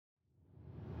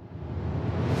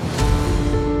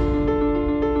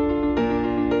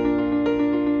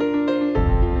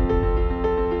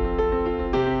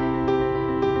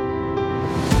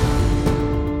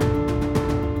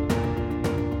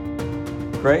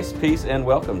Grace, peace, and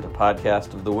welcome to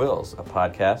Podcast of the Whills, a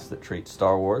podcast that treats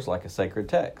Star Wars like a sacred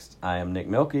text. I am Nick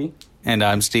Milkey. And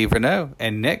I'm Steve Renaud.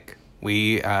 And Nick,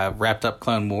 we wrapped up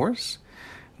Clone Wars.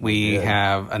 We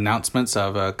have announcements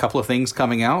of a couple of things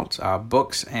coming out,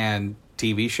 books and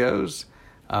TV shows.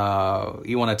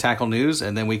 You want to tackle news,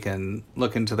 and then we can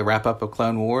look into the wrap-up of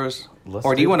Clone Wars?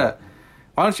 Or do you want to...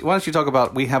 Why don't you talk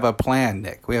about, we have a plan,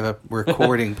 Nick. We have a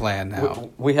recording plan now.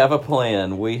 We have a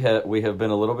plan. We have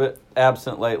been a little bit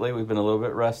absent lately. We've been a little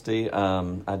bit rusty.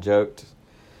 I joked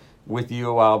with you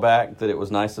a while back that it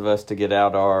was nice of us to get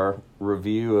out our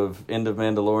review of End of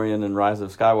Mandalorian and Rise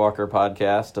of Skywalker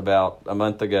podcast about a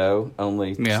month ago,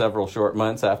 only several short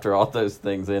months after all those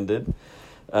things ended.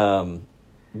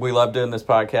 We love doing this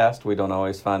podcast. We don't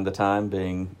always find the time,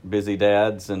 being busy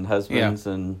dads and husbands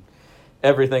and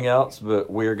everything else,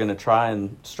 but we're going to try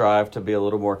and strive to be a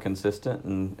little more consistent.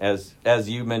 And as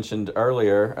you mentioned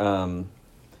earlier,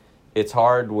 it's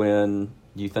hard when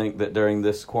you think that during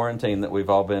this quarantine that we've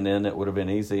all been in, it would have been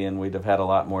easy and we'd have had a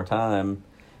lot more time.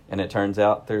 And it turns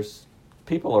out there's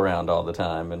people around all the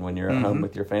time. And when you're at home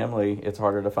with your family, it's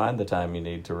harder to find the time you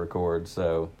need to record.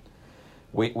 So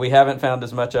we haven't found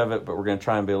as much of it, but we're going to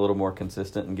try and be a little more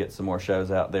consistent and get some more shows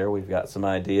out there. We've got some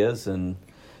ideas and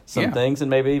some things, and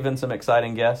maybe even some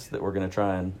exciting guests that we're going to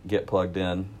try and get plugged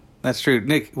in. That's true.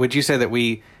 Nick, would you say that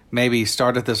we maybe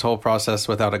started this whole process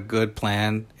without a good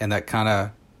plan, and that kind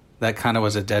of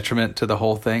was a detriment to the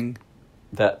whole thing?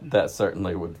 That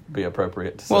certainly would be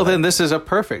appropriate to say. Well, then this is a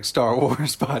perfect Star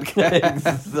Wars podcast.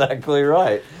 Exactly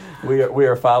right. We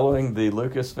are following the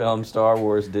Lucasfilm Star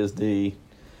Wars Disney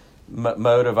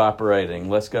mode of operating.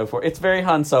 Let's go for it. It's very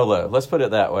Han Solo. Let's put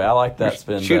it that way. I like that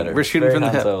spin better. We're shooting from the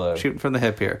hip. Solo. Shooting from the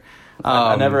hip here.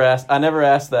 I never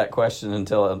asked that question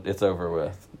until it's over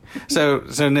with.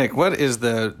 So Nick, what is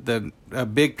the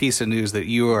big piece of news that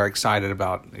you are excited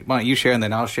about? Why don't you share, and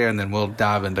then I'll share, and then we'll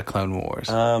dive into Clone Wars.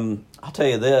 I'll tell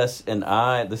you this, and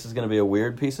this is going to be a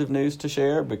weird piece of news to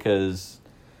share because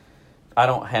I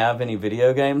don't have any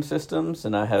video game systems,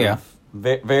 and I have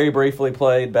very briefly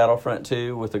played Battlefront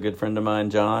 2 with a good friend of mine,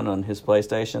 John, on his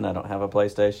PlayStation. I don't have a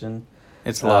PlayStation.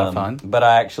 It's a lot of fun. But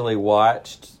I actually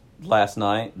watched last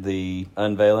night the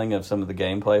unveiling of some of the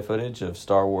gameplay footage of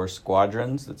Star Wars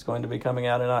Squadrons that's going to be coming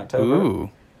out in October. Ooh.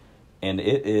 And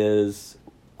it is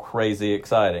crazy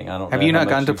exciting. Have you not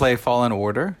gotten to play Fallen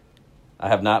Order? I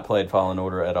have not played Fallen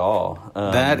Order at all.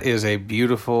 That is a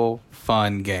beautiful,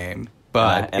 fun game.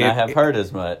 But I have heard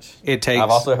as much. I've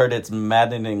also heard it's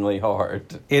maddeningly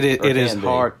hard. It is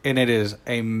hard, and it is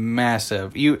a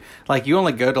massive. You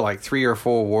only go to like 3 or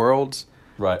 4 worlds,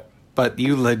 right? But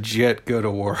you legit go to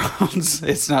worlds.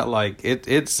 It's not like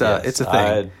it's a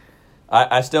thing.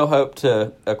 I still hope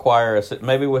to acquire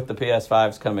maybe with the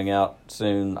PS5s coming out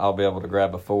soon. I'll be able to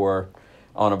grab a 4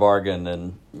 on a bargain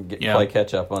and play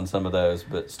catch up on some of those.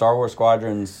 But Star Wars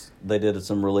Squadrons, they did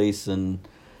some release and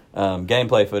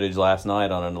gameplay footage last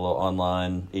night on a little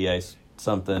online EA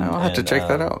something. I'll have to check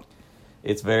that out.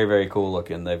 It's very, very cool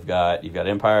looking. You've got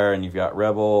Empire and you've got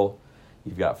Rebel.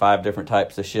 You've got 5 different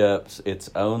types of ships. It's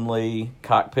only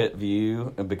cockpit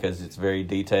view because it's very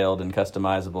detailed and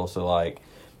customizable. So like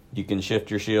you can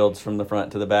shift your shields from the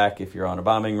front to the back if you're on a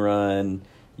bombing run.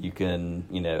 You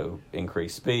can,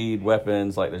 increase speed,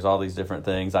 weapons. Like there's all these different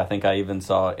things. I think I even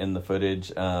saw in the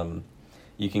footage.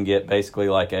 You can get basically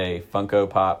like a Funko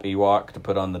Pop Ewok to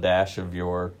put on the dash of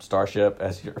your starship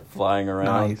as you're flying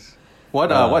around. Nice.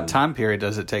 What time period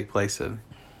does it take place in?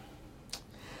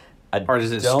 Or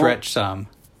does it stretch some?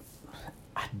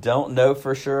 I don't know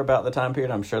for sure about the time period.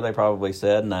 I'm sure they probably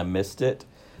said, and I missed it.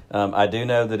 I do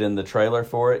know that in the trailer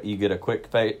for it, you get a quick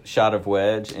shot of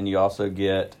Wedge, and you also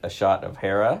get a shot of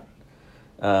Hera.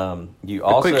 You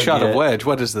also quick shot of Wedge.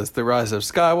 What is this? The Rise of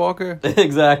Skywalker?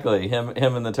 Exactly. Him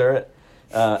in the turret.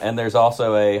 And there's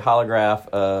also a holograph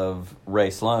of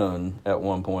Ray Sloan at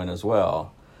one point as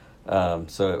well.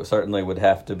 So it certainly would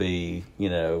have to be,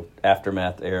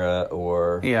 Aftermath era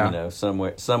or,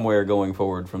 somewhere going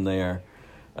forward from there.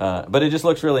 But it just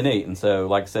looks really neat. And so,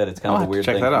 like I said, it's kind of a weird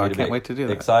thing for me to be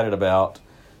excited about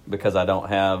because I don't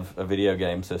have a video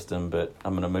game system, but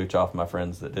I'm going to mooch off my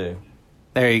friends that do.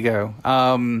 There you go.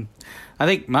 I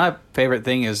think my favorite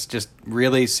thing is just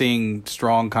really seeing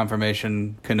strong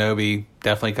confirmation. Kenobi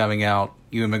definitely coming out.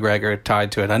 Ewan McGregor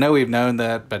tied to it. I know we've known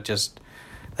that, but just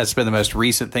that's been the most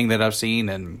recent thing that I've seen,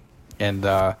 and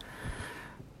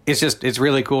it's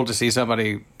really cool to see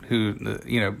somebody who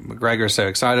McGregor's so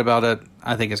excited about it.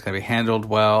 I think it's going to be handled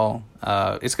well.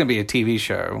 It's going to be a TV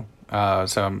show,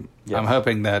 so I'm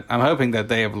hoping that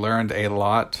they have learned a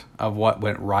lot of what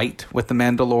went right with the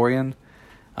Mandalorian.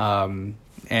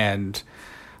 And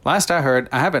last I heard,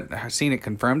 I haven't seen it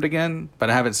confirmed again, but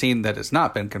I haven't seen that it's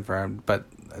not been confirmed, but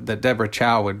that Deborah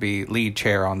Chow would be lead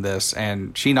chair on this,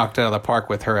 and she knocked it out of the park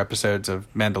with her episodes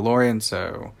of Mandalorian,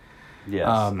 so...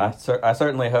 Yes, I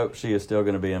certainly hope she is still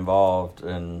going to be involved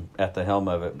and at the helm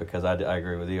of it, because I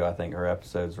agree with you. I think her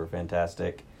episodes were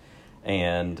fantastic.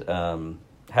 And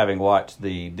having watched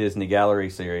the Disney Gallery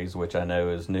series, which I know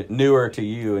is newer to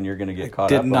you, and you're going to get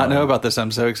caught up on. Did not know about this. I'm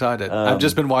so excited. I've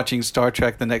just been watching Star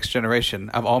Trek The Next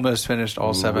Generation. I've almost finished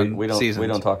all seven seasons. We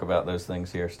don't talk about those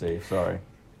things here, Steve. Sorry.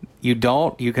 You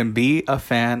don't. You can be a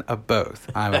fan of both.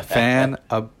 I'm a fan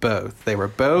of both. They were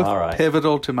both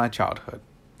pivotal to my childhood.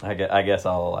 I guess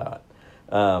I'll allow it.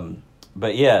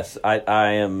 But yes,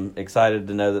 I am excited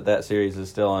to know that series is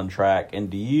still on track.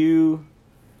 And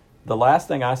the last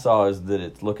thing I saw is that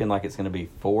it's looking like it's going to be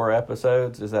 4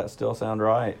 episodes. Does that still sound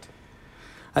right?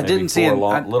 I didn't see a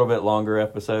little bit longer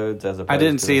episodes as opposed I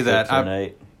didn't to see 6 that. and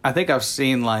 8. I think I've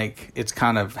seen like it's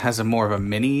kind of has a more of a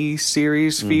mini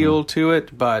series feel to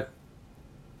it, but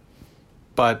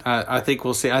I think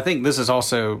we'll see. I think this is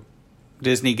also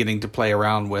Disney getting to play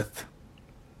around with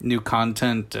new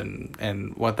content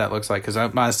and what that looks like,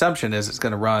 because my assumption is it's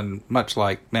going to run much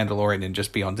like Mandalorian and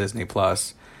just be on Disney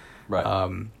Plus, right?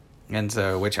 And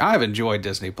so, which I've enjoyed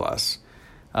Disney Plus.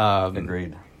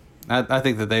 Agreed. I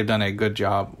think that they've done a good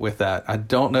job with that. I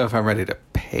don't know if I'm ready to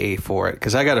pay for it,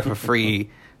 because I got it for free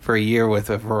for a year with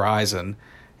Verizon,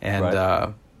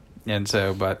 and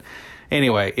so. But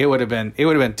anyway, it would have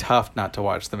been tough not to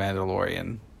watch The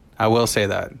Mandalorian. I will say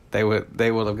that they would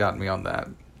have gotten me on that,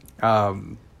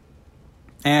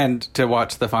 and to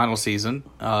watch the final season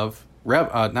of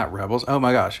not Rebels. Oh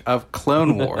my gosh, of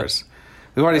Clone Wars.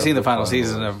 We've already seen the final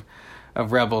season of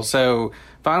Rebels. So,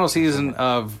 final season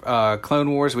of Clone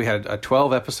Wars, we had a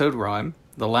 12-episode run.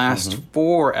 The last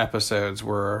 4 episodes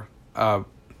were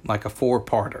like a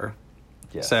 4-parter.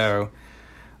 Yes. So,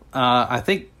 I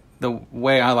think the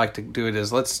way I like to do it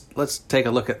is let's take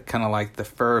a look at kind of like the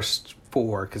first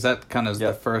 4, because that kind of is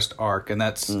the first arc, and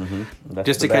that's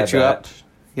just to catch you up.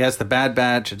 Yeah, it's the Bad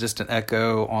Batch, just an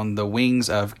echo on the wings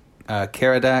of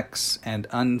Caradax and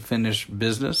Unfinished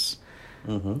Business.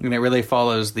 And it really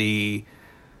follows the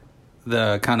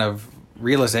kind of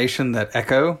realization that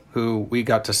Echo, who we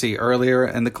got to see earlier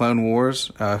in the Clone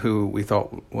Wars, who we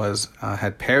thought was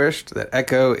had perished, that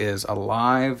Echo is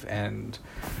alive, and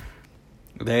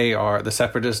the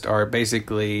Separatists are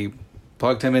basically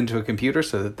plugged him into a computer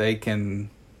so that they can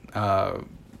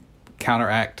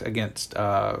counteract against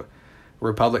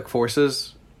Republic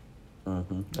forces.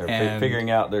 They're figuring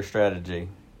out their strategy.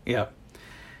 Yeah.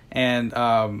 And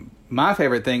my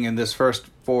favorite thing in this first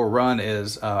 4 run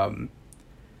is was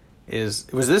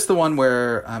this the one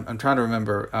where I'm trying to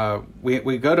remember?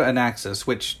 We go to Anaxis,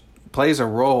 which plays a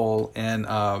role in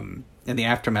the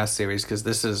Aftermath series, because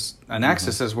this is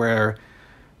Anaxis is where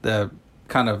the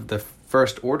kind of the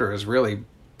First Order is really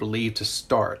believed to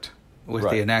start with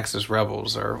the Anaxis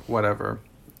rebels or whatever.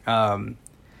 And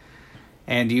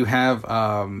you have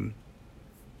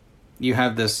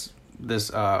this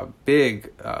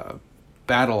big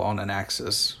battle on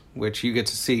Anaxis, which you get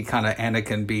to see kind of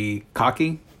Anakin be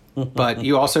cocky, but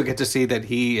you also get to see that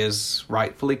he is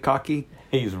rightfully cocky.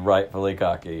 He's rightfully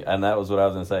cocky, and that was what I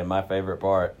was going to say. My favorite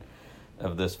part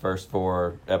of this first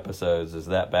 4 episodes is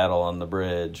that battle on the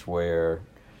bridge where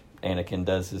Anakin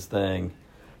does his thing.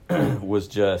 Was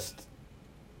just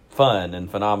fun and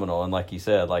phenomenal, and like you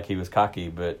said, like he was cocky,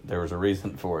 but there was a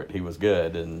reason for it. He was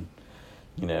good, and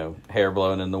hair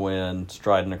blowing in the wind,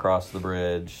 striding across the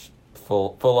bridge,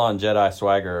 full on Jedi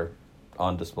swagger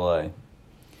on display.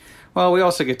 Well, we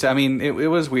also get to, it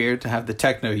was weird to have the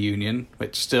Techno Union,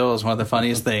 which still is one of the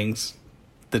funniest things,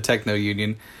 the Techno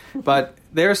Union. But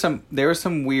there are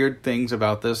some weird things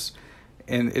about this,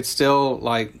 and it's still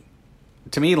like,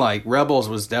 to me, like Rebels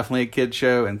was definitely a kid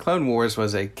show, and Clone Wars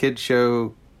was a kid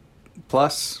show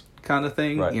plus kind of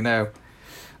thing, right.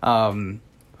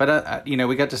 But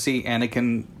we got to see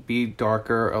Anakin be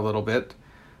darker a little bit,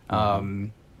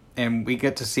 and we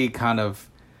get to see kind of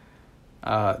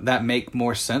that make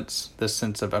more sense. This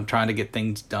sense of I'm trying to get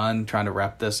things done, trying to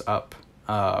wrap this up,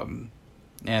 and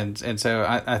so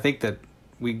I think that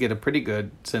we get a pretty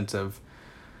good sense of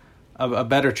a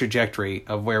better trajectory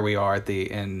of where we are at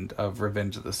the end of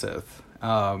Revenge of the Sith.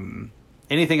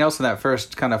 Anything else in that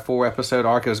first kind of 4-episode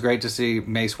arc? It was great to see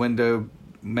Mace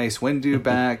Windu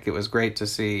back. It was great to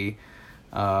see.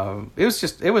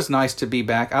 It was nice to be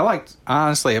back.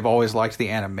 Honestly, I've always liked the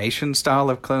animation style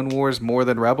of Clone Wars more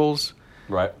than Rebels.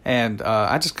 Right. And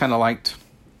I just kind of liked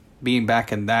being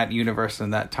back in that universe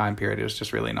and that time period. It was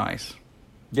just really nice.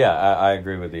 Yeah, I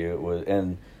agree with you. It was,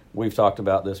 and we've talked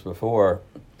about this before.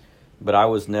 but I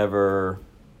was never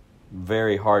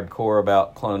very hardcore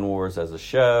about Clone Wars as a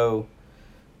show.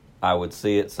 I would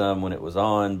see it some when it was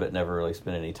on, but never really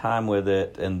spent any time with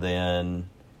it. And then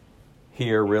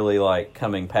here, really like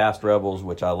coming past Rebels,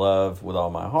 which I love with all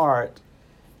my heart,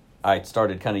 I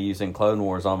started kind of using Clone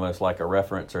Wars almost like a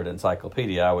reference or an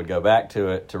encyclopedia. I would go back to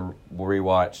it to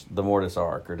rewatch the Mortis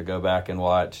arc, or to go back and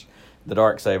watch the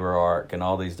Darksaber arc and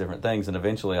all these different things. And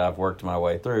eventually I've worked my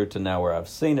way through to now where I've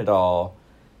seen it all.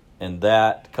 And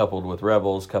that, coupled with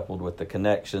Rebels, coupled with the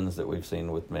connections that we've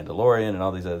seen with Mandalorian and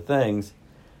all these other things,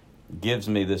 gives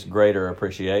me this greater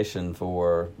appreciation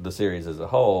for the series as a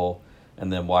whole.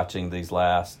 And then watching these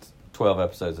last 12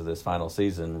 episodes of this final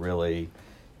season really,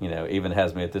 even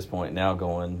has me at this point now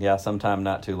going, yeah, sometime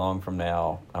not too long from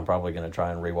now, I'm probably going to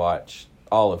try and rewatch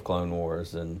all of Clone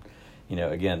Wars and,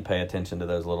 again, pay attention to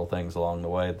those little things along the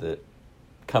way that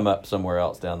come up somewhere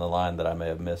else down the line that I may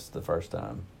have missed the first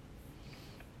time.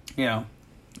 Yeah.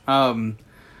 Well,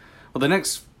 the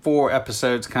next 4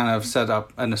 episodes kind of set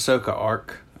up an Ahsoka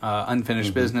arc.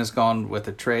 Unfinished Business, Gone with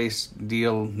a Trace,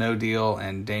 Deal, No Deal,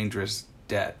 and Dangerous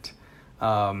Debt.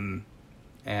 And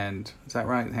is that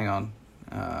right? Hang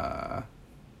on.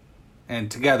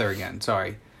 And Together Again,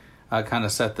 sorry. Kind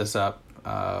of set this up.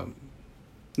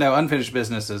 No, Unfinished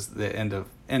Business is the end of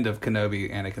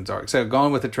Kenobi, Anakin's arc. So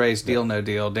Gone with a Trace, Deal, No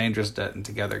Deal, Dangerous Debt, and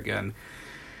Together Again.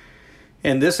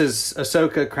 And this is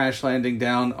Ahsoka crash landing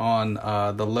down on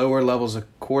the lower levels of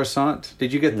Coruscant.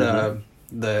 Did you get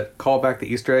the callback, the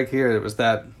Easter egg here? It was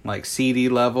that like seedy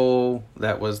level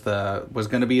that was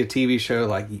going to be a TV show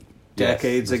like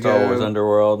decades ago. Star Wars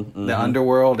Underworld. The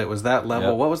Underworld. It was that level.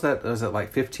 Yep. What was that? Was it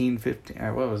like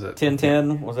 1515? What was it?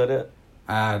 1010? Was that it?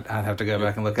 I'd have to go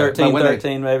back and look at it.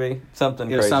 1313 maybe, something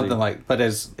crazy. Something like. But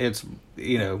it's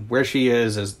where she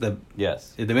is the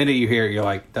the minute you hear it, you're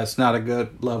like, that's not a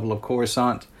good level of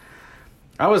Coruscant.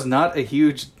 I was not a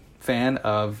huge fan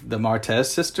of the Martez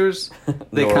sisters.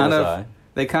 They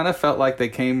kind of felt like they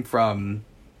came from,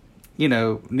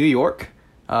 New York.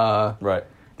 Right.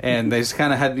 And they just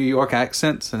kind of had New York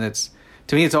accents. And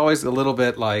to me, it's always a little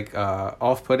bit like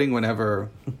off-putting whenever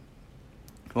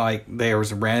like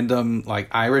there's random like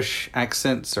Irish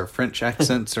accents or French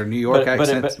accents or New York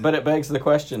accents. But it begs the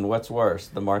question, what's worse,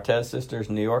 the Martez sisters'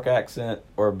 New York accent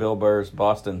or Bill Burr's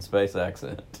Boston space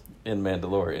accent in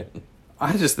Mandalorian?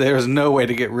 There's no way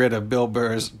to get rid of Bill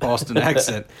Burr's Boston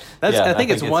accent. I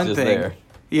think it's one thing. There.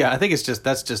 Yeah, I think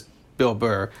that's just Bill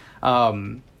Burr.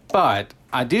 But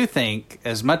I do think,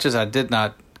 as much as I did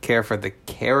not care for the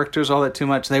characters all that too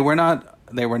much, they were not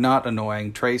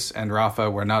annoying. Trace and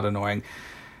Rafa were not annoying.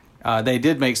 They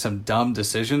did make some dumb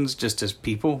decisions just as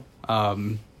people,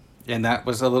 and that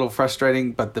was a little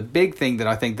frustrating. But the big thing that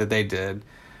I think that they did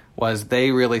was they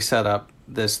really set up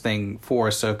this thing for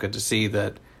Ahsoka to see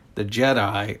that the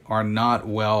Jedi are not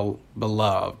well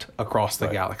beloved across the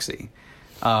galaxy.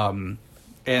 And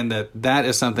that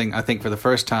is something I think for the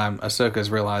first time Ahsoka is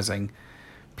realizing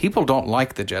people don't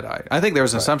like the Jedi. I think there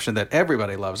was an assumption that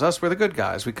everybody loves us. We're the good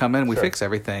guys. We come in, we fix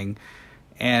everything.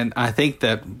 And I think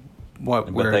that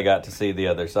But they got to see the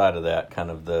other side of that,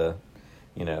 kind of the,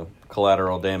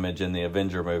 collateral damage in the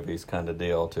Avenger movies kind of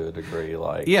deal to a degree.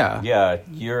 Like, yeah,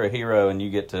 you're a hero and you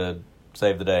get to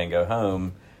save the day and go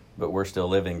home, but we're still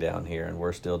living down here and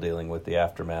we're still dealing with the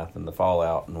aftermath and the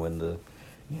fallout and when the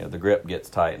grip gets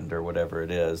tightened or whatever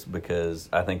it is, because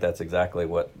I think that's exactly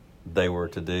what they were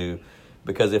to do.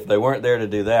 Because if they weren't there to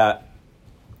do that,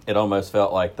 it almost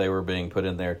felt like they were being put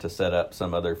in there to set up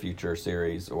some other future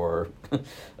series or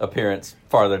appearance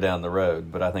farther down the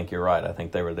road. But I think you're right. I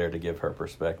think they were there to give her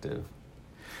perspective.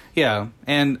 Yeah,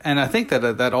 and I think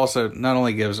that also not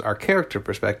only gives our character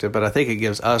perspective, but I think it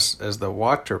gives us as the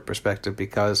watcher perspective,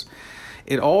 because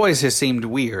it always has seemed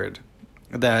weird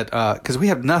that because we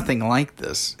have nothing like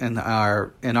this in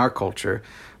our culture,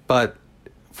 but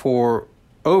for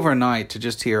overnight to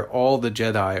just hear all the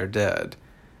Jedi are dead.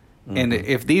 And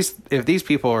if these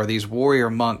people are these warrior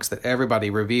monks that everybody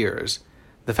reveres,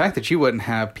 the fact that you wouldn't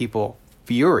have people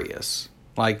furious,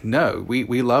 like, no,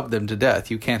 we love them to death.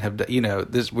 You can't have,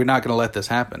 this. We're not going to let this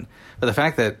happen. But the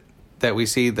fact that we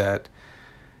see that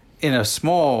in a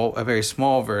very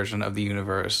small version of the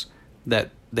universe, that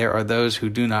there are those who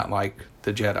do not like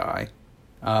the Jedi,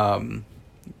 and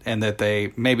that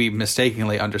they maybe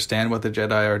mistakenly understand what the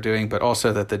Jedi are doing, but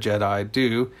also that the Jedi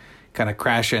do kind of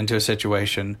crash into a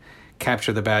situation,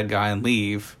 capture the bad guy, and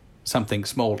leave something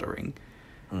smoldering.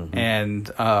 And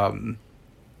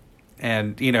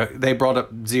they brought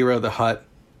up Zero the Hutt,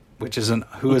 which is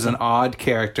who is an odd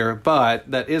character, but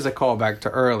that is a callback to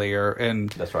earlier. And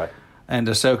that's right. And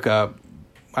Ahsoka,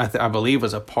 I believe,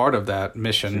 was a part of that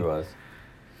mission. She was.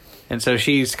 And so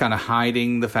she's kind of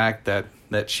hiding the fact that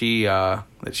she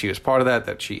was part of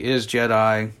that she is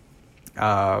Jedi,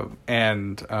 but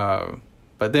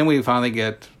then we finally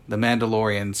get the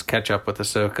Mandalorians catch up with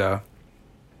Ahsoka,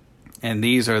 and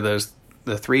these are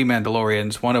the three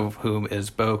Mandalorians, one of whom is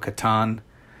Bo-Katan,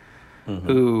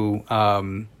 who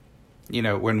when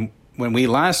we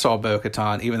last saw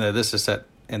Bo-Katan, even though this is set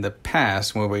in the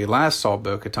past, when we last saw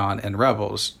Bo-Katan in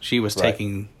Rebels, she was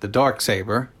taking the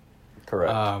Darksaber.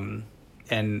 Correct.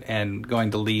 And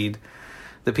going to lead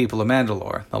the people of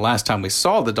Mandalore. The last time we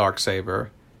saw the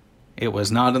Darksaber, it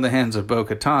was not in the hands of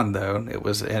Bo-Katan, though. It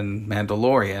was in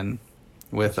Mandalorian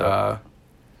with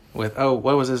what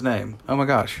was his name? Oh my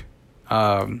gosh.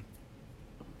 Giancarlo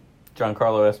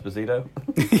Esposito.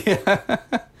 Yeah.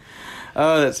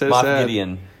 Oh, that's so Moff sad.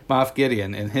 Gideon. Moff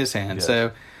Gideon in his hand.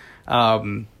 Yes.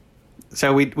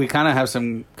 So we kind of have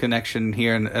some connection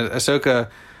here, and Ahsoka,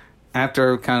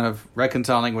 after kind of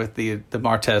reconciling with the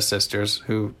Martez sisters,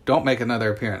 who don't make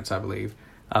another appearance, I believe.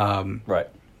 Right.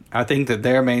 I think that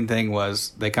their main thing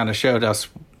was they kind of showed us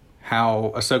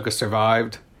how Ahsoka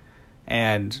survived,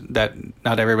 and that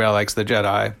not everybody likes the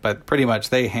Jedi, but pretty much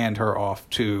they hand her off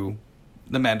to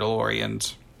the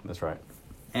Mandalorians. That's right.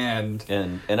 And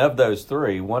of those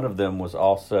three, one of them was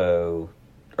also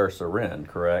Ursa Wren,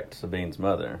 correct? Sabine's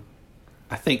mother.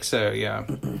 I think so, yeah.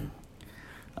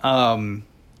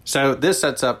 So this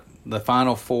sets up the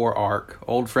Final Four arc.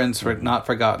 Old Friends Not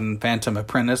Forgotten, Phantom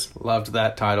Apprentice, loved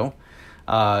that title.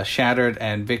 Shattered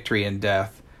and Victory in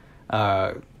Death.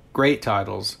 Great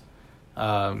titles.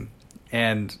 And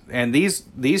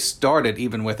these started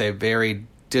even with a very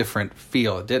different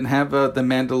feel. It didn't have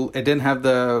it didn't have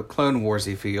the Clone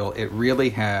Warsy feel. It really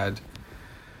had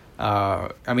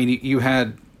you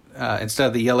had instead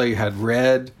of the yellow you had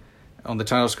red on the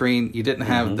title screen. You didn't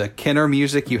have the Kenner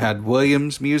music, you had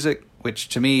Williams music, which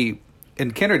to me,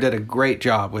 and Kenner did a great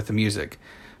job with the music,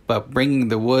 but bringing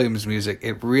the Williams music,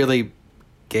 it really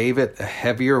gave it a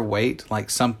heavier weight,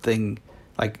 like something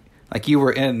like you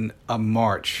were in a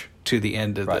march to the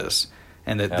end of this,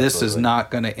 and that Absolutely. This is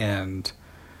not going to end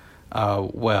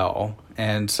well.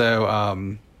 And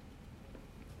so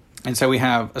we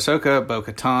have Ahsoka,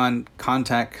 Bo-Katan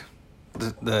contact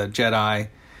the Jedi.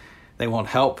 They won't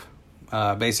help,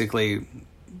 basically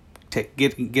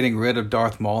getting rid of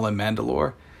Darth Maul and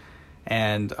Mandalore.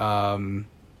 And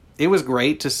it was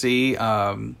great to see,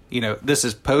 this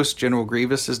is post General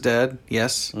Grievous is dead.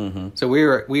 Yes. Mm-hmm. So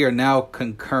we are now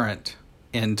concurrent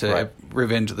into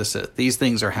Revenge of the Sith. These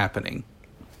things are happening.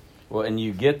 Well, and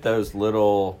you get those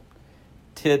little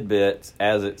tidbits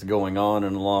as it's going on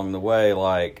and along the way,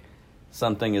 like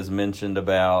something is mentioned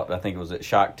about, I think it was at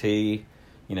Shaak Ti.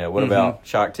 What about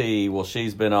Shaak Ti? Well,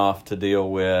 she's been off to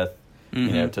deal with,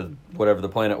 to whatever the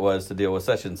planet was, to deal with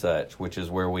such and such, which is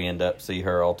where we end up see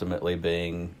her ultimately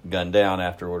being gunned down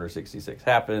after Order 66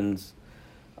 happens,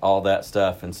 all that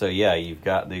stuff. And so, yeah, you've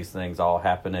got these things all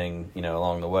happening,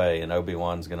 along the way, and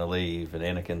Obi-Wan's going to leave, and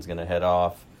Anakin's going to head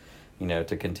off,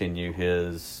 to continue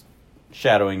his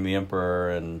shadowing the Emperor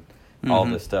and all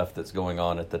this stuff that's going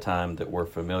on at the time that we're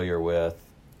familiar with.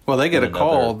 Well, they get a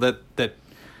call that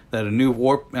a new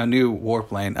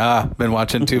warplane. Been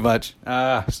watching too much.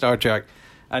 Star Trek.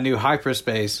 A new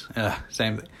hyperspace.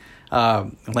 Same thing.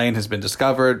 Lane has been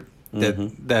discovered.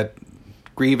 That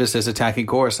Grievous is attacking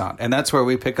Coruscant, and that's where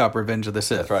we pick up Revenge of the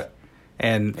Sith. That's right.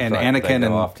 And right. Anakin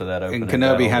and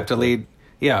Kenobi have to lead.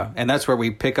 Yeah, and that's where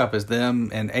we pick up as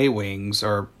them and A-Wings,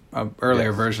 or an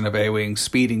earlier version of A-Wings,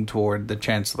 speeding toward the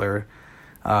Chancellor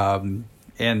in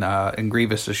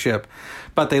Grievous's ship.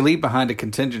 But they leave behind a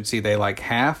contingency they like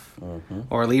half,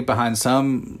 or leave behind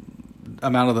some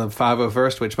amount of the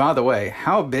 501st, which, by the way,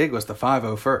 how big was the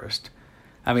 501st?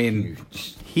 I mean,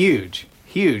 huge,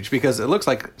 because it looks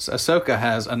like Ahsoka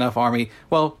has enough army,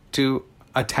 to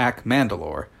attack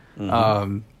Mandalore.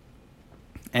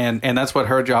 And that's what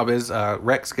her job is.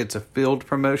 Rex gets a field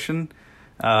promotion,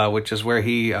 which is where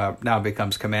he now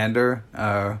becomes commander,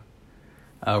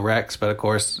 Rex. But of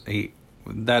course,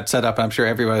 that set up, I'm sure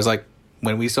everybody's like,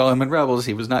 when we saw him in Rebels,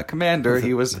 he was not commander.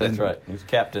 He was That's right. He was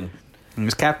captain. He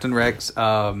was Captain Rex.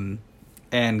 And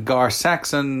Gar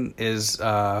Saxon is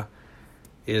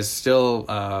still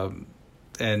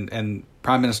and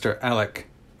Prime Minister Alec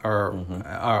or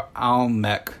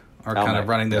Almec are kind of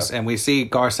running this, and we see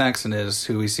Gar Saxon is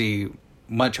who we see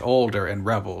much older in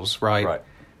Rebels, right? Right.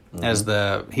 As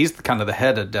he's kind of the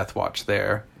head of Death Watch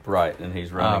there, right? And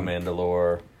he's running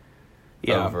Mandalore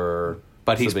over,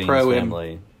 but he's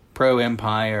Sabine's pro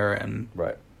Empire, and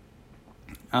right.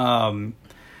 And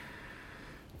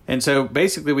so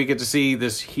basically, we get to see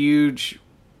this huge,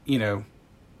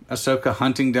 Ahsoka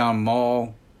hunting down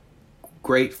Maul,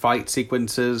 great fight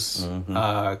sequences.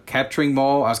 Capturing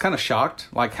Maul, I was kind of shocked,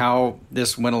 like how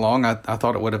this went along. I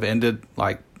thought it would have ended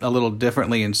like a little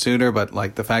differently and sooner, but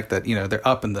like the fact that, you know, they're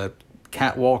up in the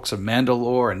catwalks of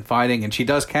Mandalore and fighting, and she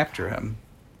does capture him,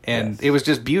 and it was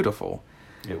just beautiful.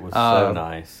 It was so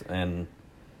nice. And,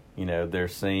 you know, they're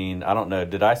seeing, I don't know,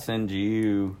 did I send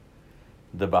you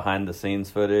the behind the scenes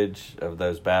footage of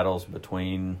those battles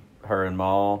between her and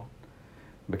Maul?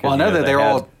 Because, well, I know that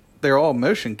they're all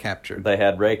motion captured. They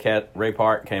had Ray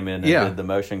Park came in and did the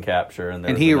motion capture,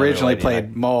 and he originally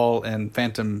played Maul in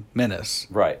Phantom Menace,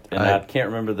 right? And I can't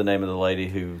remember the name of the lady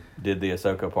who did the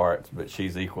Ahsoka parts, but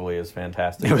she's equally as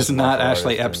fantastic. It was not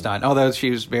Ashley Epstein, although she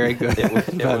was very good. It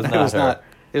was not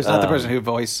the person who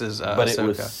voices but Ahsoka. It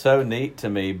was so neat to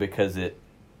me because it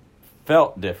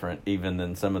felt different even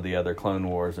than some of the other Clone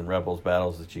Wars and Rebels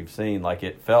battles that you've seen. Like,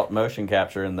 it felt motion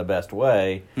capture in the best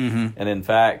way. And in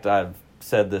fact, I've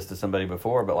said this to somebody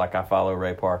before, but like, I follow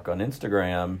Ray Park on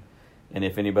Instagram, and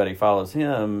if anybody follows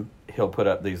him, he'll put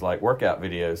up these like workout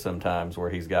videos sometimes where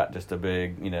he's got just a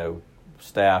big, you know,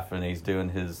 staff, and he's doing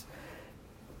his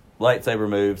lightsaber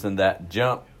moves, and that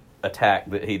jump attack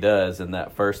that he does in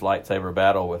that first lightsaber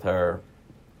battle with her.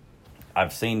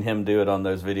 I've seen him do it on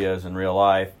those videos in real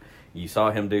life. You saw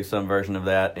him do some version of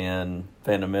that in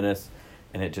Phantom Menace,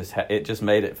 and it just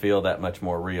made it feel that much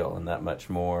more real and that much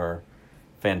more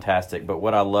fantastic. But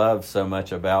what I love so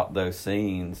much about those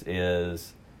scenes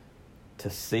is to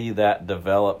see that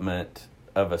development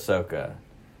of Ahsoka.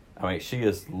 I mean, she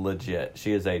is legit.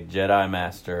 She is a Jedi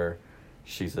Master.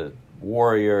 She's a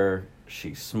warrior.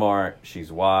 She's smart.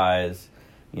 She's wise.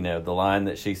 You know, the line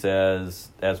that she says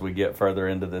as we get further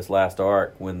into this last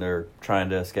arc when they're trying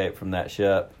to escape from that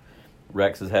ship,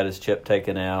 Rex has had his chip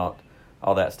taken out,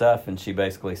 all that stuff, and she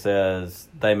basically says,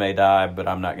 they may die, but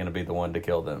I'm not going to be the one to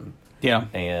kill them. Yeah.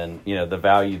 And, you know, the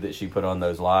value that she put on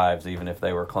those lives, even if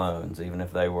they were clones, even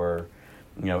if they were,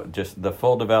 you know, just the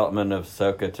full development of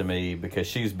Ahsoka to me, because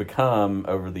she's become,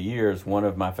 over the years, one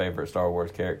of my favorite Star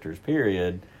Wars characters,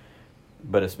 period.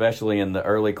 But especially in the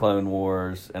early Clone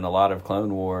Wars and a lot of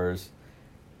Clone Wars,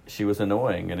 she was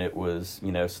annoying, and it was,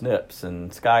 you know, Snips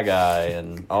and Sky Guy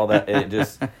and all that.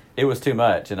 It was too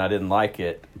much, and I didn't like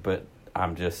it, but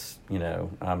I'm just, you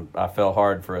know, I fell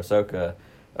hard for Ahsoka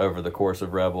over the course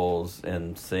of Rebels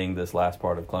and seeing this last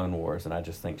part of Clone Wars, and I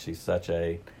just think she's such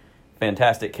a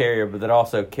fantastic carrier, but that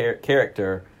also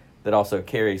character that also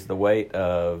carries the weight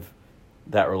of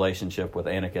that relationship with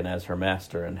Anakin as her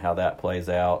master and how that plays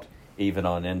out even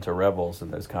on into Rebels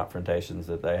and those confrontations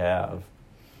that they have.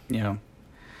 Yeah.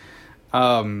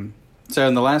 So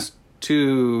in the last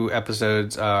 2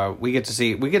 episodes, we get to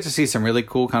see some really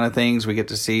cool kind of things. We get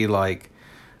to see like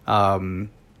a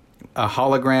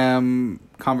hologram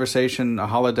conversation, a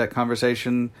holodeck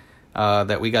conversation,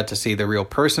 that we got to see the real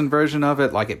person version of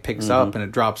it. Like, it picks up and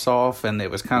it drops off, and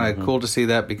it was kind of cool to see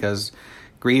that because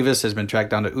Grievous has been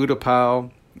tracked down to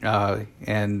Utapau,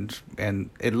 and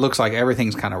it looks like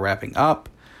everything's kind of wrapping up,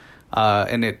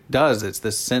 and it's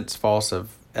this sense false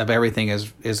of everything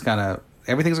is kind of,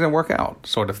 everything's going to work out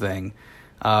sort of thing,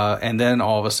 and then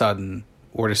all of a sudden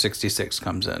Order 66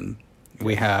 comes in.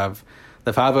 We have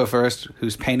the 501st,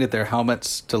 who's painted their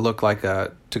helmets to look like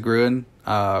a Togruan,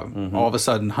 all of a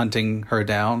sudden hunting her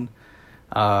down.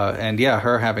 And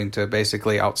her having to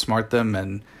basically outsmart them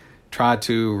and try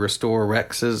to restore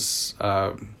Rex's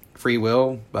free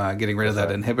will by getting rid of that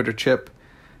inhibitor chip.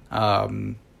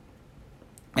 And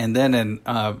then in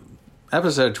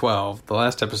episode 12, the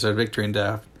last episode, Victory and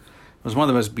Death, was one of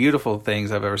the most beautiful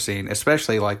things I've ever seen,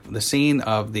 especially like the scene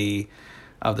of the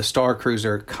Star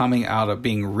Cruiser coming out of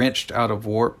being wrenched out of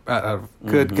warp,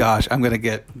 good gosh, I'm going to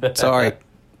get, sorry,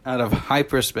 out of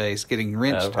hyperspace, getting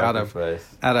wrenched out of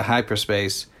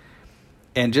hyperspace.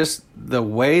 And just the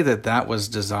way that was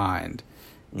designed,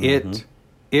 it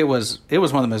was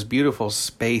one of the most beautiful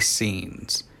space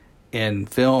scenes in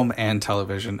film and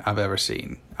television I've ever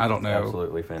seen. I don't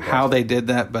know how they did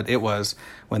that, but it was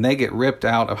when they get ripped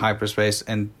out of hyperspace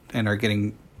and are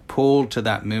getting pulled to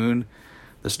that moon.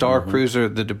 The Star Cruiser,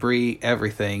 the debris,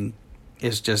 everything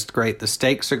is just great. The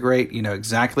stakes are great. You know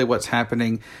exactly what's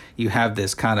happening. You have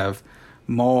this kind of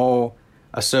Maul,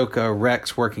 Ahsoka,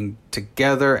 Rex working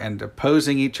together and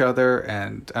opposing each other.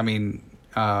 And, I mean,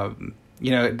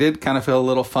 it did kind of feel a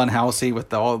little funhousey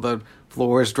with all the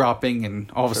floors dropping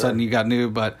and all of a sudden you got new.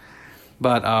 But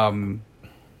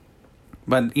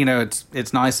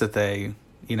it's nice that they,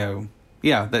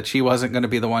 that she wasn't going to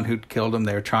be the one who killed him.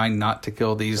 They were trying not to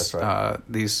kill these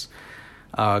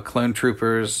clone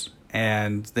troopers,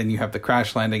 and then you have the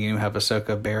crash landing, and you have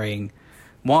Ahsoka burying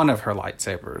one of her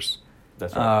lightsabers.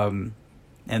 That's right.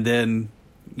 And then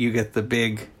you get the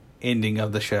big ending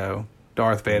of the show.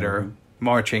 Darth Vader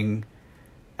marching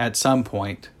at some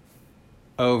point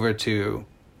over to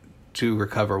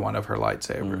recover one of her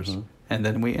lightsabers, and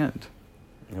then we end.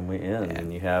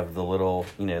 And you have the little,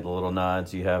 the little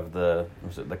nods. You have the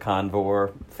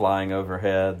Convor flying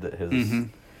overhead that has,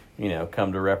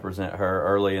 come to represent her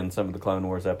early in some of the Clone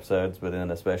Wars episodes, but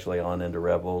then especially on into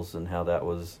Rebels, and how that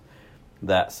was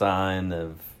that sign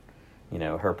of,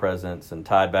 her presence, and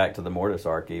tied back to the Mortis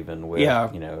arc even with,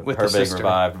 with her being sister.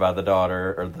 revived by the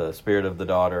daughter, or the spirit of the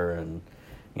daughter, and,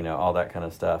 all that kind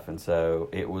of stuff. And so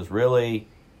it was really,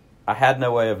 I had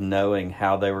no way of knowing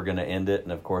how they were going to end it.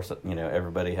 And of course,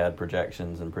 everybody had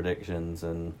projections and predictions,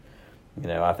 and,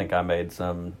 I think I made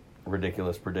some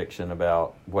ridiculous prediction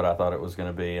about what I thought it was going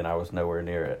to be, and I was nowhere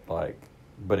near it.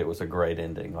 But it was a great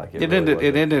ending. It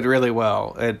ended really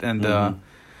well. It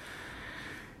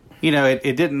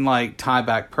didn't tie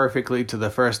back perfectly to the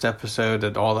first episode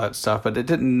and all that stuff, but it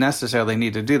didn't necessarily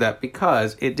need to do that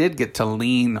because it did get to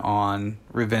lean on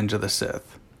Revenge of the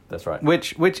Sith. That's right.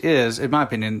 Which is, in my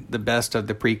opinion, the best of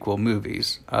the prequel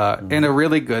movies, and a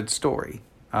really good story,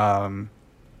 and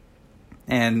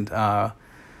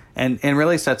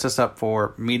really sets us up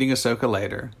for meeting Ahsoka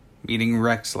later, meeting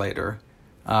Rex later.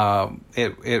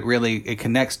 It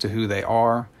connects to who they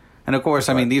are, and of course,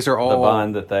 these are all the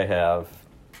bond that they have.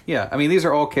 Yeah, these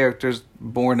are all characters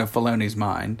born of Filoni's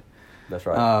mind. That's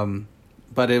right.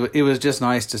 But it was just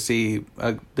nice to see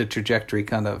the trajectory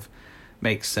kind of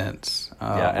make sense.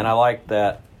 And I like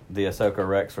that the Ahsoka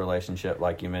Rex relationship,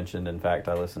 like you mentioned. In fact,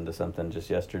 I listened to something just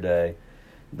yesterday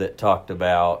that talked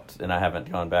about, and I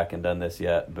haven't gone back and done this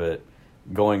yet, but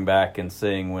going back and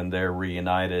seeing when they're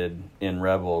reunited in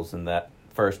Rebels, and that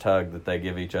first hug that they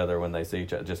give each other when they see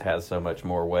each other just has so much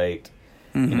more weight.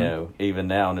 Even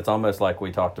now. And it's almost like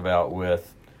we talked about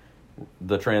with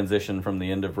the transition from the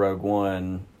end of Rogue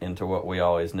One into what we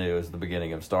always knew as the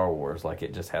beginning of Star Wars.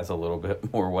 It just has a little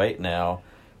bit more weight now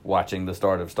watching the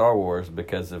start of Star Wars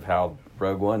because of how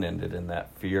Rogue One ended, in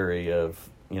that fury of,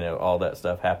 all that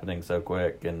stuff happening so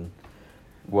quick, and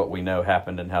what we know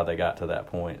happened and how they got to that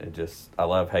point. I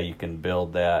love how you can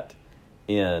build that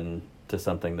in to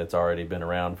something that's already been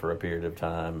around for a period of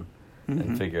time,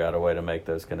 and figure out a way to make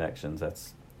those connections.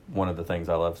 That's one of the things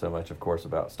I love so much, of course,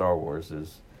 about Star Wars,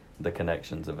 is the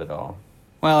connections of it all.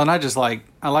 Well, and I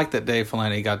like that Dave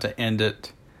Filoni got to end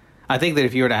it. I think that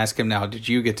if you were to ask him now, did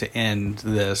you get to end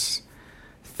this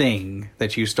thing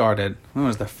that you started? When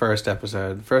was the first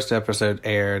episode? First episode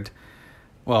aired,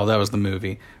 well, that was the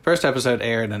movie. First episode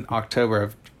aired in October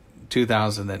of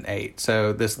 2008.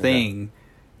 So this thing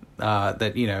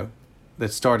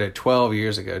that started 12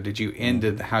 years ago, did you end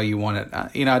it how you want it?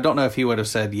 I don't know if he would have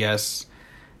said yes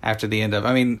after the end of...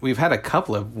 we've had a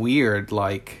couple of weird,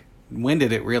 when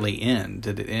did it really end?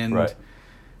 Did it end? Right.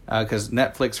 Because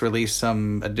Netflix released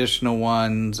some additional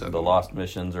ones. The Lost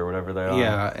Missions or whatever they are.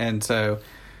 Yeah, and so...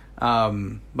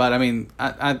 but,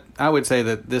 I would say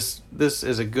that this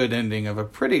is a good ending of a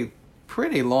pretty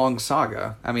long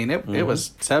saga. It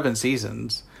was 7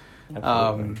 seasons.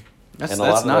 Absolutely. And a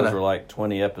lot of those were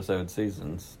 20 episode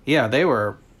seasons. Yeah, they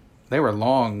were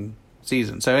long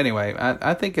seasons. So anyway,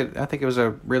 I think it was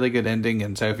a really good ending.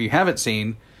 And so if you haven't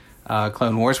seen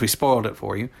Clone Wars, we spoiled it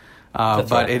for you.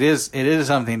 But right. it is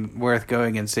something worth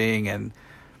going and seeing. And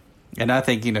I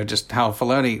think just how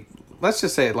Filoni. Let's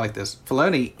just say it like this: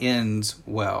 Filoni ends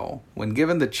well when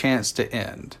given the chance to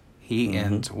end. He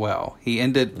ends well. He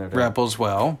ended Rebels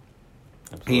well.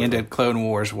 Absolutely. He ended Clone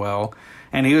Wars well.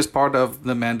 And he was part of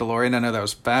The Mandalorian. I know that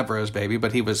was Favreau's baby,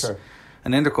 but he was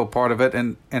an integral part of it.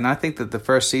 And I think that the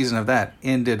first season of that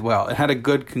ended well. It had a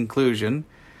good conclusion.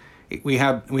 We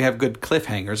have good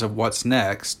cliffhangers of what's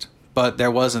next, but there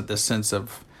wasn't this sense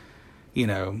of,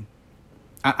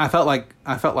 I felt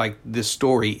like this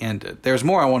story ended. There's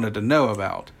more I wanted to know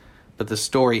about, but the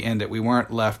story ended. We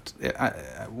weren't left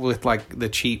with the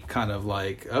cheap kind of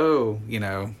what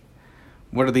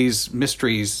are these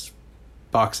mysteries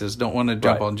boxes? Don't want to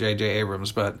jump on J.J.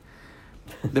 Abrams, but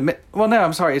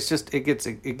I'm sorry. It's just it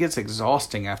gets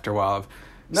exhausting after a while of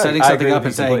setting something up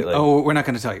and saying, completely. "Oh, we're not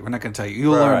going to tell you. We're not going to tell you.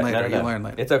 You'll learn later. You'll learn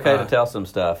later." It's okay to tell some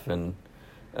stuff, and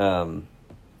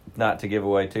not to give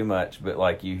away too much,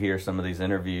 but you hear some of these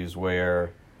interviews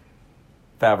where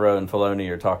Favreau and Filoni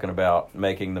are talking about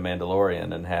making The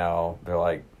Mandalorian, and how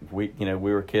they're we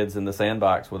were kids in the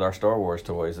sandbox with our Star Wars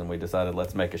toys, and we decided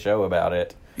let's make a show about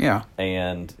it. Yeah.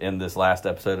 And in this last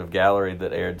episode of Gallery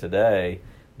that aired today,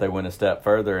 they went a step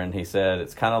further, and he said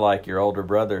it's kind of like your older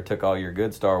brother took all your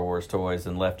good Star Wars toys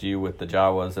and left you with the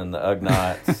Jawas and the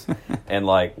Ugnaughts and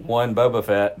one Boba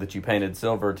Fett that you painted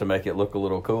silver to make it look a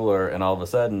little cooler, and all of a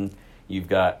sudden you've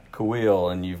got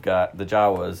Kuil, and you've got the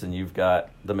Jawas, and you've got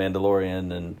the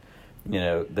Mandalorian, and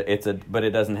but it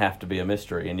doesn't have to be a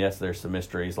mystery. And yes, there's some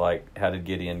mysteries like how did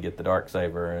Gideon get the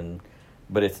Darksaber,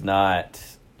 but it's not,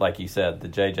 like you said, the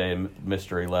JJ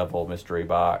mystery level, mystery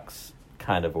box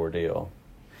kind of ordeal.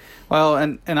 Well,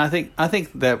 and I think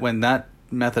that when that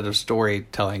method of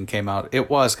storytelling came out, it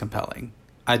was compelling.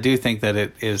 I do think that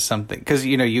it is something, because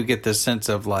you get this sense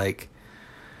of like,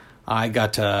 I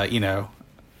got to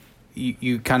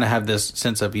you kind of have this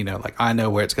sense of like, I know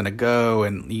where it's going to go,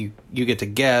 and you get to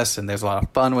guess, and there's a lot of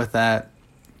fun with that.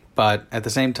 But at the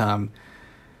same time,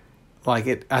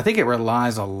 like I think it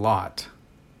relies a lot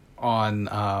on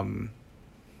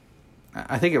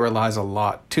I think it relies a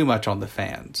lot too much on the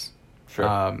fans. Sure.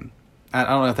 I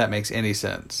don't know if that makes any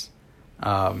sense.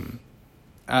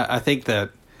 I think that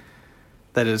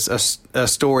is a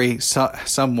story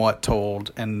somewhat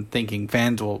told and thinking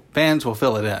fans will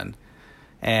fill it in,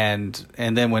 and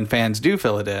then when fans do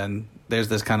fill it in, there's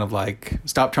this kind of like,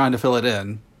 stop trying to fill it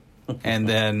in, and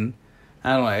then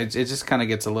I don't know, it just kind of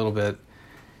gets a little bit,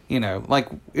 like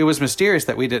it was mysterious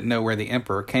that we didn't know where the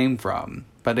Emperor came from,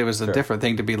 but it was a different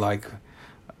thing to be like,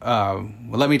 well,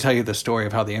 let me tell you the story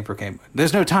of how the Emperor came.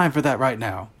 There's no time for that right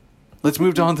now. Let's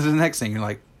move on to the next thing. You're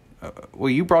like,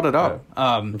 well, you brought it up.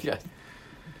 Yeah.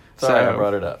 Sorry, I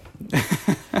brought it up.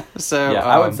 So yeah,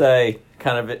 I would say,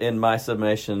 kind of in my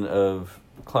summation of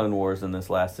Clone Wars in this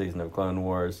last season of Clone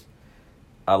Wars,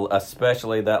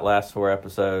 especially that last 4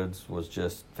 episodes was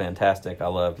just fantastic. I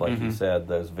loved, like you said,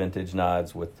 those vintage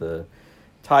nods with the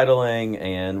titling,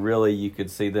 and really you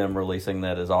could see them releasing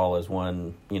that as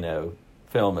one,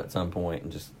 film at some point,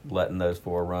 and just letting those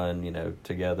 4 run,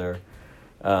 together.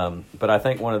 But I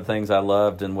think one of the things I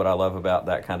loved, and what I love about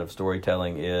that kind of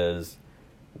storytelling, is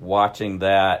watching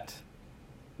that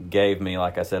gave me,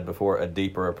 like I said before, a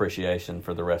deeper appreciation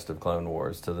for the rest of Clone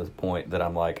Wars, to the point that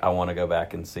I'm like, I want to go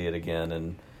back and see it again,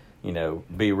 and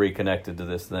be reconnected to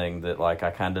this thing that like I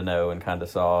kind of know and kind of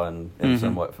saw and am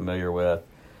somewhat familiar with,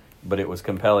 but it was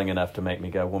compelling enough to make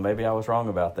me go, well, maybe I was wrong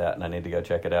about that, and I need to go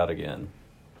check it out again.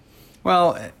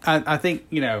 Well, I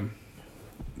think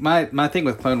my thing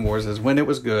with Clone Wars is, when it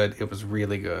was good, it was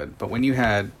really good, but when you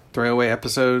had throwaway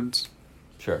episodes,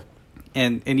 sure.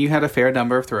 And you had a fair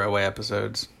number of throwaway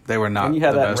episodes. They were not. And you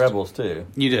had the that best. in Rebels too.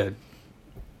 You did.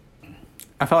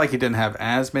 I felt like you didn't have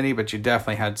as many, but you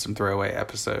definitely had some throwaway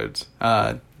episodes.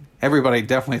 Everybody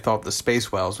definitely thought the Space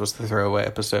Whills was the throwaway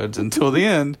episodes until the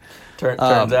end. Turns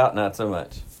out not so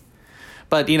much.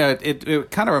 But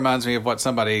it kind of reminds me of what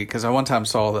somebody, because I one time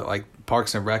saw that like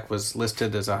Parks and Rec was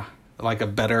listed as a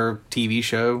better TV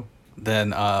show than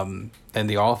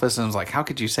The Office, and I was like, how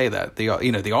could you say that? The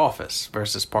Office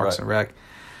versus Parks and Rec,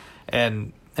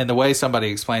 and the way somebody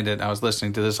explained it, and I was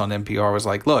listening to this on NPR, was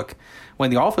like, look, when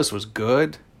The Office was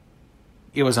good,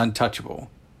 it was untouchable,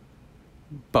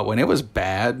 but when it was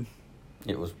bad,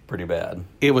 it was pretty bad.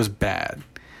 It was bad.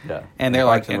 Yeah, and they're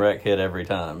Parks like, and Rec hit every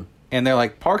time. And they're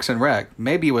like, Parks and Rec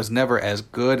maybe was never as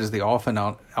good as The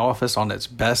Office on its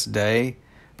best day,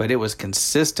 but it was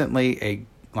consistently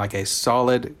a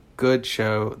solid, good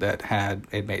show that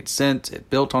it made sense. It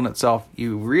built on itself.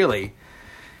 You really,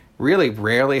 really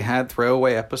rarely had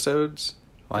throwaway episodes.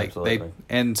 Absolutely.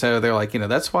 And so they're like,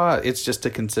 that's why it's just a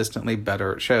consistently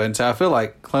better show. And so I feel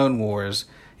like Clone Wars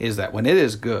is that when it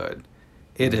is good,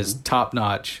 it is top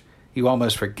notch. You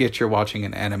almost forget you're watching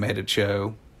an animated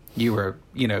show. It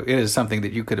is something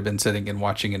that you could have been sitting and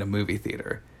watching in a movie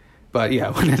theater. But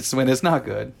yeah, when it's not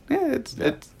good,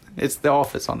 it's The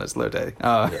Office on its low day.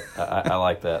 I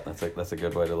like that. That's a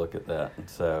good way to look at that.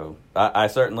 So I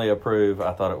certainly approve.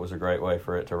 I thought it was a great way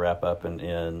for it to wrap up and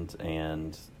end,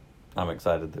 and I'm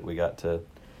excited that we got to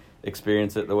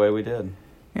experience it the way we did.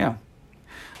 Yeah.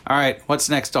 All right. What's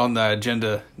next on the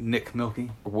agenda, Nick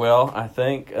Milky? Well, I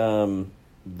think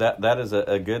that is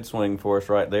a good swing for us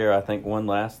right there. I think one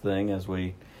last thing as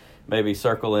we maybe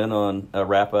circle in on a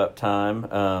wrap-up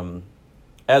time.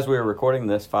 As we were recording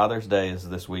this, Father's Day is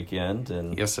this weekend.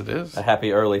 And yes, it is. A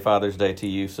happy early Father's Day to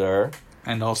you, sir.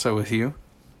 And also with you.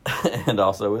 And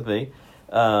also with me.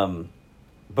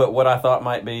 But what I thought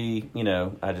might be,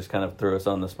 I just kind of threw us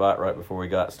on the spot right before we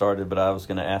got started, but I was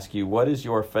going to ask you, what is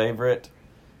your favorite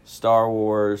Star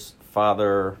Wars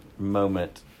father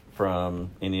moment from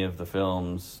any of the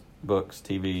films, books,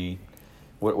 TV?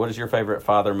 What is your favorite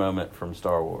father moment from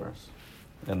Star Wars?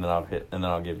 And then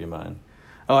I'll give you mine.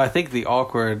 Oh, I think the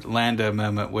awkward Lando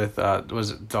moment with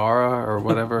was it Dara or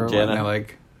whatever? Jenna.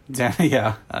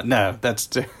 Yeah. No, that's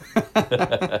too.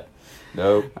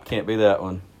 Nope, can't be that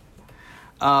one.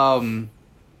 I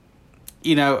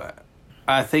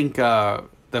think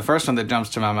the first one that jumps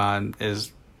to my mind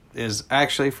is is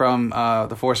actually from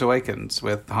The Force Awakens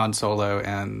with Han Solo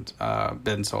and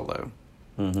Ben Solo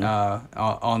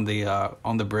on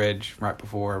the bridge right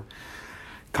before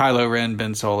Kylo Ren,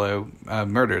 Ben Solo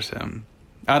murders him.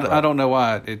 I don't know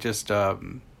why. It just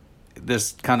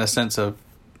this kind of sense of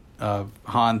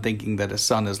Han thinking that his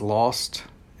son is lost,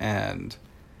 and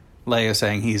Leia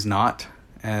saying he's not,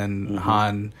 and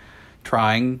Han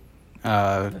trying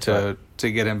to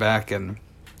get him back, and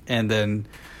then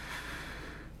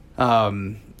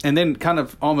kind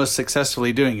of almost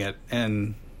successfully doing it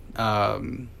in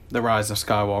The Rise of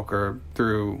Skywalker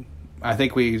through. I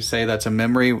think we say that's a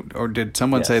memory, or did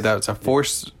someone say that's a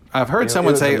force? I've heard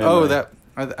someone say, "Oh, that."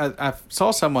 I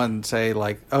saw someone say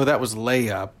like, "Oh, that was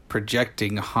Leia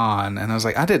projecting Han," and I was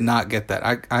like, I did not get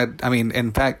that. I mean,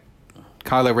 in fact,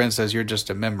 Kylo Ren says you're just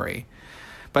a memory,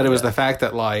 but it was the fact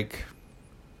that like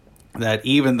that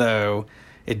even though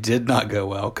it did not go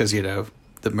well because the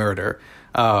murder,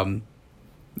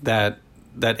 that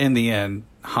in the end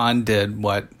Han did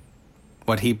what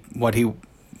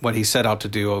he set out to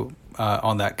do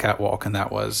on that catwalk, and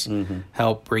that was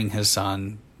help bring his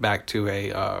son back to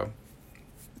a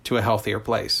healthier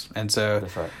place. And so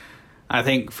That's right. I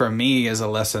think for me as a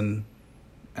lesson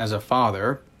as a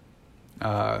father,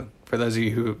 for those of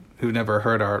you who never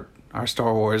heard our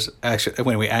Star Wars, actually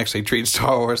when we actually treat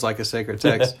Star Wars like a sacred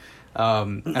text,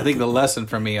 I think the lesson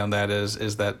for me on that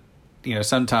is that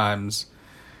sometimes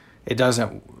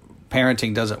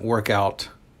parenting doesn't work out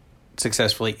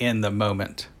successfully in the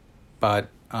moment, but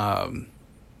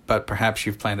perhaps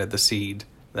you've planted the seed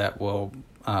that will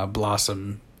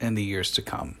blossom in the years to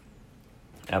come.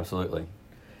 Absolutely.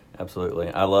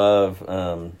 I love,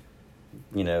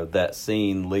 that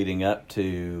scene leading up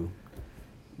to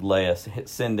Leia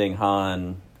sending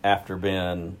Han after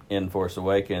Ben in Force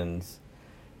Awakens,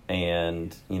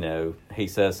 and, he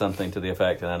says something to the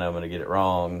effect, and I know I'm going to get it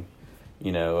wrong,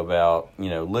 about,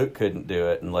 Luke couldn't do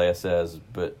it, and Leia says,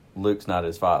 but Luke's not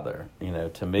his father.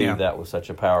 To me, that was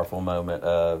such a powerful moment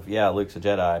of, Luke's a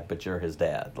Jedi, but you're his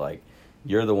dad. Like,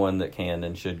 you're the one that can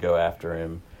and should go after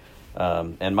him.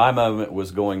 And my moment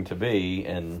was going to be,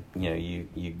 and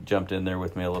you jumped in there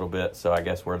with me a little bit, so I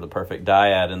guess we're the perfect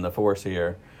dyad in the Force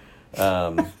here,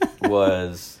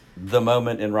 was the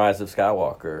moment in Rise of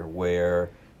Skywalker where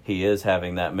he is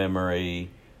having that memory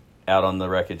out on the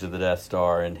wreckage of the Death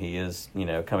Star, and he is,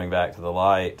 coming back to the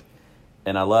light.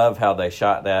 And I love how they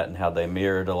shot that and how they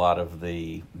mirrored a lot of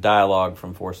the dialogue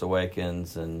from Force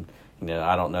Awakens, and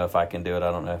I don't know if I can do it,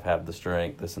 I don't know if I have the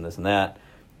strength, this and this and that.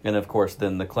 And of course,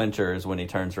 then the clincher is when he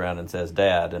turns around and says,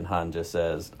 Dad, and Han just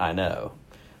says, I know.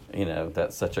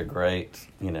 That's such a great,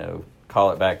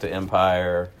 call it back to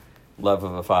Empire, love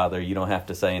of a father. You don't have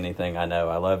to say anything. I know.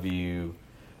 I love you.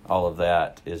 All of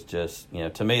that is just,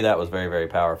 to me, that was very, very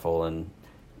powerful. And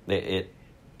it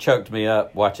choked me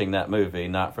up watching that movie,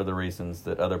 not for the reasons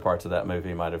that other parts of that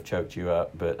movie might have choked you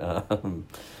up.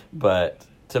 But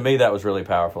to me, that was really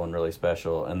powerful and really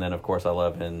special. And then, of course, I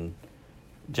love in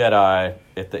Jedi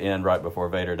at the end, right before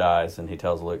Vader dies, and he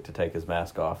tells Luke to take his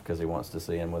mask off because he wants to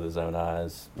see him with his own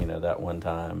eyes, that one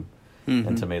time.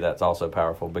 And to me, that's also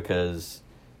powerful because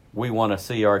we want to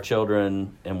see our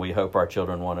children, and we hope our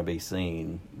children want to be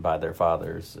seen by their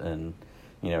fathers and,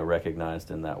 recognized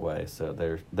in that way.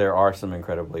 So there are some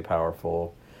incredibly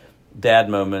powerful dad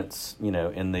moments,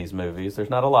 in these movies. There's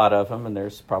not a lot of them, and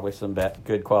there's probably some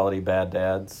good quality bad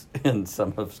dads in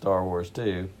some of Star Wars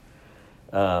too.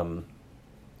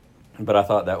 But I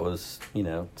thought that was,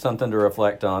 something to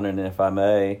reflect on. And if I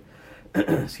may,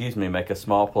 make a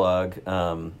small plug.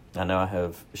 I know I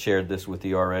have shared this with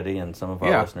you already, and some of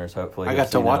our listeners hopefully I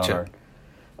got to watch it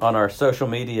on our social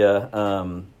media.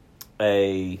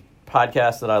 A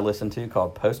podcast that I listen to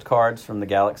called Postcards from the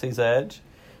Galaxy's Edge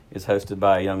is hosted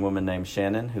by a young woman named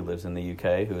Shannon who lives in the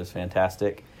UK, who is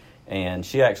fantastic. And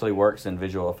she actually works in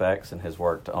visual effects and has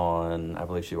worked on, I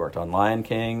believe she worked on Lion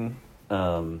King,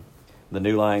 the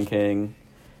new Lion King,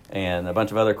 and a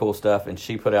bunch of other cool stuff. And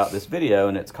she put out this video,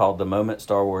 and it's called The Moment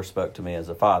Star Wars Spoke to Me as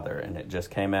a Father. And it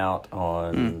just came out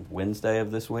on Wednesday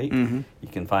of this week. You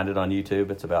can find it on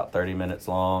YouTube. It's about 30 minutes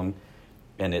long,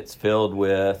 and it's filled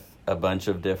with a bunch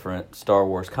of different Star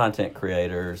Wars content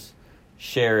creators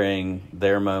sharing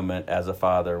their moment as a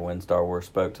father when Star Wars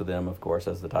spoke to them, of course,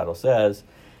 as the title says.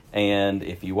 And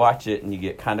if you watch it and you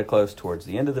get kind of close towards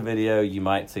the end of the video, you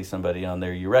might see somebody on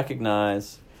there you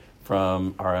recognize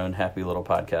from our own happy little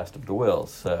podcast of the Whills.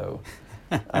 So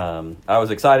I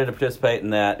was excited to participate in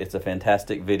that. It's a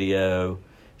fantastic video.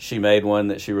 She made one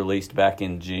that she released back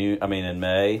in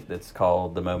May, that's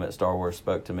called The Moment Star Wars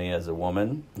Spoke to Me as a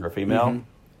Woman or Female,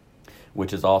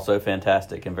 which is also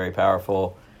fantastic and very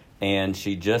powerful. and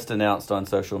she just announced on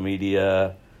social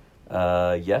media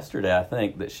yesterday, I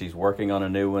think, that she's working on a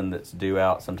new one that's due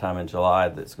out sometime in July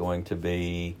that's going to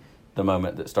be the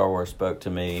moment that Star Wars spoke to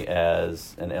me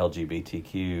as an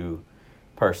LGBTQ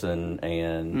person.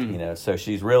 And, so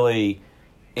she's really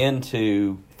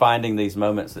into finding these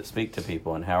moments that speak to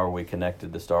people and how are we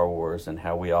connected to Star Wars and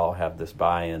how we all have this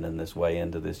buy-in and this way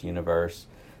into this universe,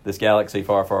 this galaxy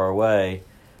far, far away.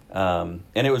 And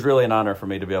it was really an honor for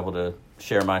me to be able to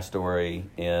share my story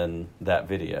in that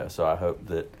video. So I hope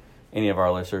that any of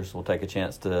our listeners will take a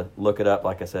chance to look it up.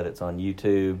 Like I said, it's on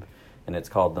YouTube, and it's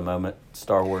called The Moment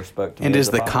Star Wars Spoke to Me. And is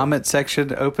the comment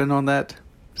section open on that?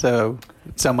 So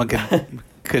someone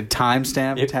could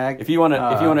timestamp tag? If you want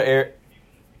to air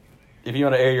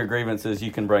your grievances,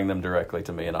 you can bring them directly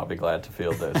to me, and I'll be glad to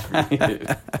field those for you.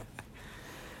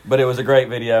 But it was a great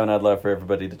video, and I'd love for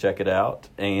everybody to check it out.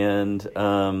 And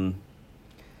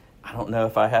I don't know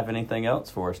if I have anything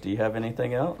else for us. Do you have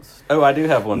anything else? Oh, I do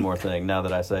have one more thing now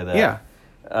that I say that. Yeah.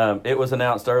 It was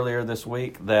announced earlier this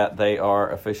week that they are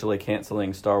officially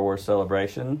canceling Star Wars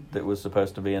Celebration that was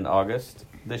supposed to be in August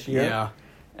this year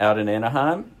out in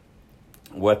Anaheim.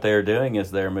 What they're doing is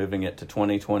they're moving it to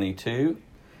 2022,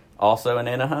 also in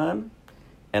Anaheim.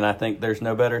 And I think there's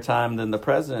no better time than the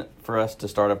present for us to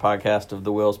start a podcast of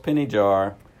the Whills Penny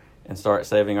Jar and start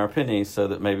saving our pennies, so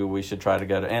that maybe we should try to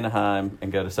go to Anaheim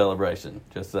and go to Celebration.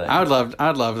 Just saying. I'd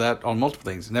love that on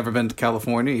multiple things. Never been to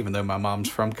California, even though my mom's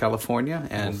from California,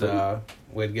 and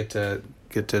we'd get to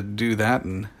do that,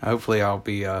 and hopefully I'll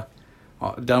be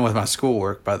done with my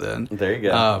schoolwork by then. There you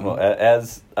go. Well,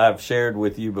 as I've shared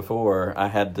with you before, I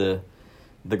had the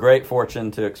great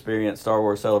fortune to experience Star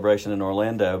Wars Celebration in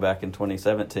Orlando back in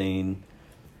 2017.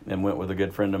 And went with a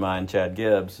good friend of mine, Chad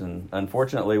Gibbs. And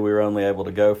unfortunately, we were only able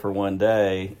to go for one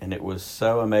day. And it was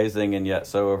so amazing and yet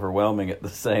so overwhelming at the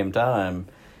same time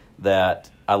that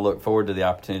I look forward to the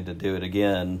opportunity to do it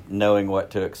again, knowing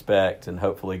what to expect and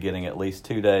hopefully getting at least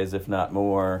 2 days, if not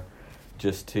more,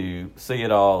 just to see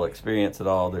it all, experience it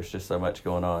all. There's just so much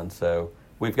going on. So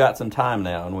we've got some time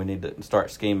now, and we need to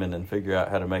start scheming and figure out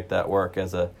how to make that work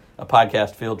as a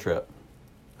podcast field trip.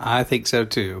 I think so,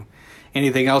 too.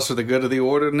 Anything else for the good of the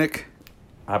order, Nick?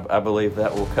 I believe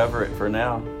that will cover it for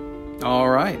now. All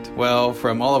right. Well,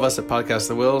 from all of us at Podcast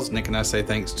The Whills, Nick and I say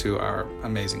thanks to our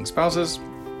amazing spouses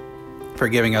for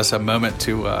giving us a moment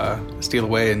to steal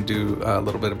away and do a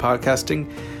little bit of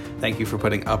podcasting. Thank you for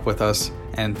putting up with us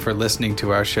and for listening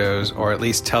to our shows, or at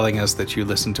least telling us that you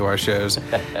listen to our shows.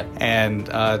 And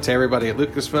to everybody at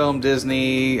Lucasfilm,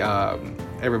 Disney,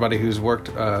 everybody who's worked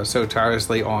so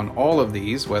tirelessly on all of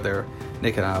these, whether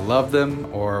Nick and I love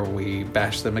them or we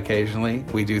bash them occasionally,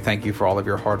 we do thank you for all of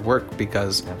your hard work,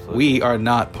 because we are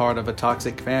not part of a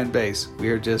toxic fan base. We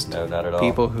are just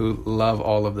people who love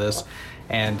all of this.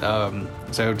 And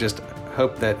so just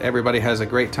hope that everybody has a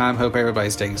great time. Hope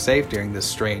everybody's staying safe during this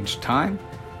strange time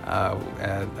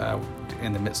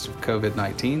in the midst of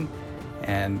COVID-19.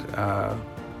 And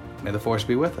may the Force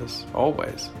be with us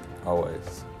always.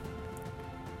 Always.